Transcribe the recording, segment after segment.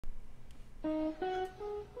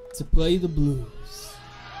to play the blues.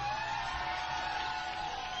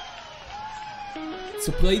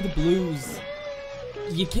 To play the blues,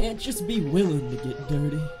 you can't just be willing to get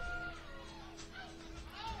dirty.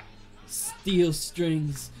 Steel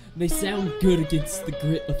strings, they sound good against the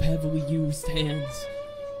grit of heavily used hands.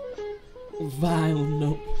 Vile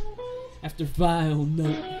note after vile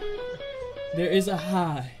note, there is a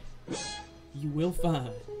high you will find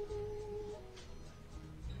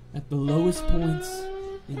at the lowest points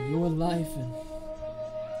in your life, and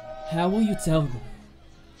how will you tell them?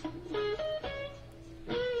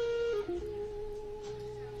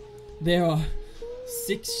 There are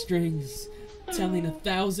 6 strings telling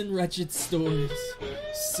 1,000 wretched stories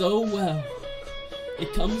so well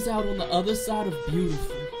it comes out on the other side of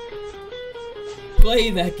beautiful. Play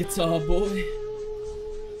that guitar, boy,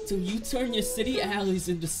 till you turn your city alleys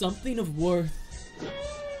into something of worth.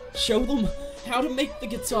 Show them how to make the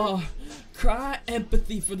guitar cry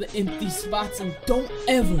empathy for the empty spots, and don't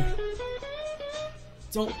ever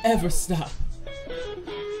stop.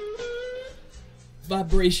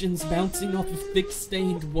 Vibrations bouncing off of thick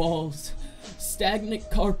stained walls, stagnant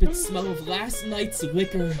carpets smell of last night's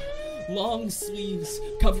liquor, long sleeves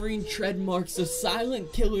covering tread marks of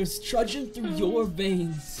silent killers trudging through your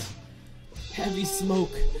veins, heavy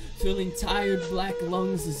smoke filling tired black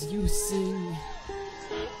lungs as you sing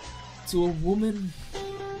to a woman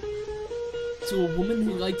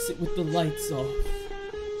who likes it with the lights off.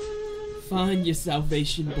 Find your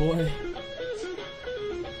salvation, boy.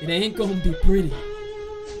 It ain't gonna be pretty,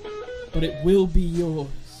 but it will be yours.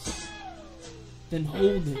 Then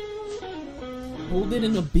hold it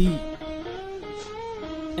in a beat,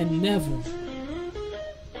 and never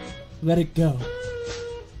let it go.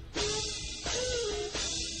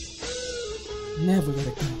 Never let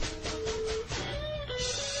it go.